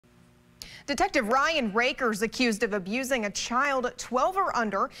Detective Ryan-Raker is accused of abusing a child 12 or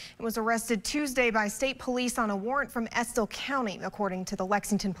under and was arrested Tuesday by state police on a warrant from Estill County, according to the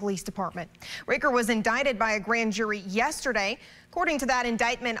Lexington Police Department. Raker was indicted by a grand jury yesterday. According to that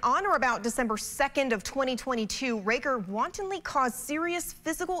indictment, on or about December 2nd of 2022, Raker wantonly caused serious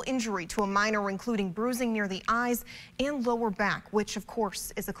physical injury to a minor, including bruising near the eyes and lower back, which of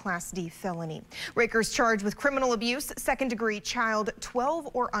course is a Class D felony. Raker is charged with criminal abuse, second-degree child 12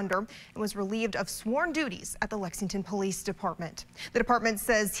 or under, and was relieved of sworn duties at the Lexington Police Department. The department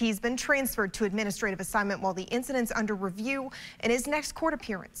says he's been transferred to administrative assignment while the incident's under review, and his next court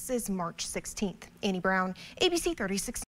appearance is March 16th. Annie Brown, ABC 36.